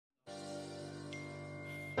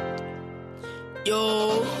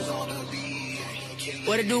Yo,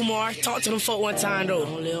 what it do, Mar? Talk to them folk one time, though.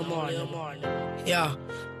 Lil Mar. Yeah.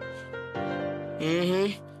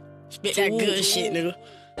 Spit that good shit, nigga.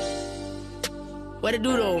 What it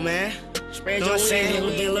do, though, man? Spread Know your what I'm saying?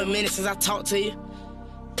 wings, It's been a little minute since I talked to you.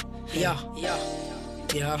 Yeah.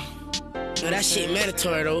 Now that shit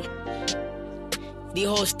mandatory, though. These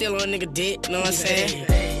hoes still on nigga dick, know what I'm saying?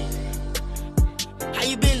 How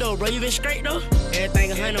you been, though, bro? You been straight, though? Everything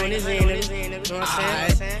 100 on this end, nigga. Know what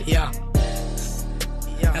I'm saying? Yeah.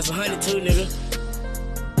 That's 100 too, nigga.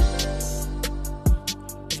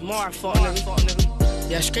 It's Mar fault, nigga.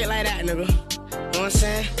 Yeah, straight like that, nigga. Know what I'm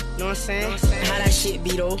saying? How that shit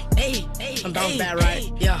be, though? Hey, I'm bouncing back right.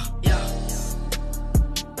 Yeah.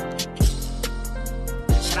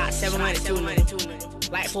 Shout out 700 too,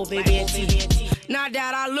 nigga. Like 4 baby and T. Now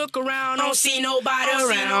that I look around, don't see nobody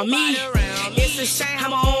around me. It's a shame how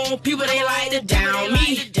my own people, they like to down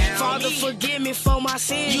me. Father, forgive me for my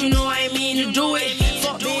sins, you know I ain't mean to do it.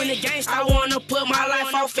 Fuck being a gangster, I wanna put my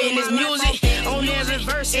life off in this music. On every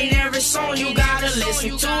verse and every song, you gotta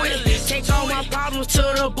listen to it. Take all my problems to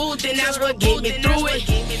the booth, and that's what get me through it.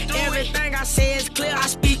 Everything I say is clear, I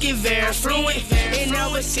speak it very fluent. And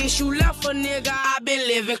ever since you left a nigga, I been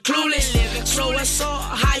living clueless. So what's up,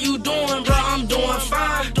 how you doing, bro? I'm doing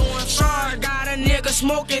fine. Sorry, got a nigga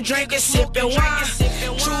smoking, drinking, sipping wine.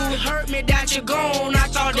 True hurt me that you gone, I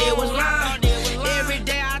thought they was lying. Every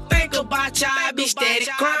day I think about you, I be steady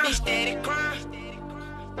crying.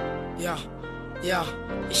 Yeah.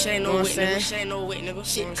 This ain't no wit, nigga.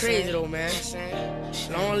 Shit crazy though, man.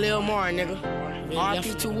 Long Lil Mar, nigga.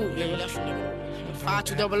 RP2 Whoop, nigga.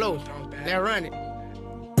 5200. Let's run it.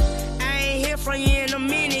 I ain't hear from you in a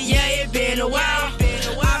minute, yeah, it been a while.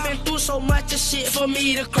 I've been through so much of shit for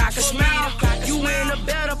me to crack a smile. You in a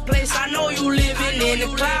better place, I know you living in the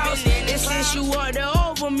clouds. And since you up there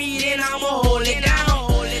over me, then I'ma hold it down.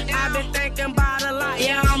 I've been thinking about a lot,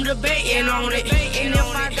 yeah, I'm debating on it. And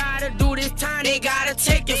if I gotta do this time, they gotta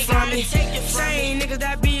take it from me. Same niggas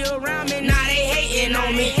that be around me, now they hating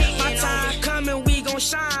on me. My time coming, we gon'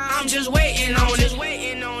 shine, I'm just waiting on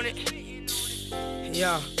it.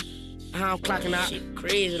 Yeah. How I'm clocking out. Shit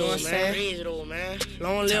crazy though, man.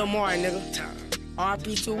 Long Lil Mar, nigga.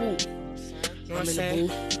 RP2 Whoop. Know what I'm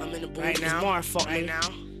saying? I'm in the booth Right now. Mar fuck Right now.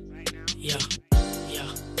 Yeah.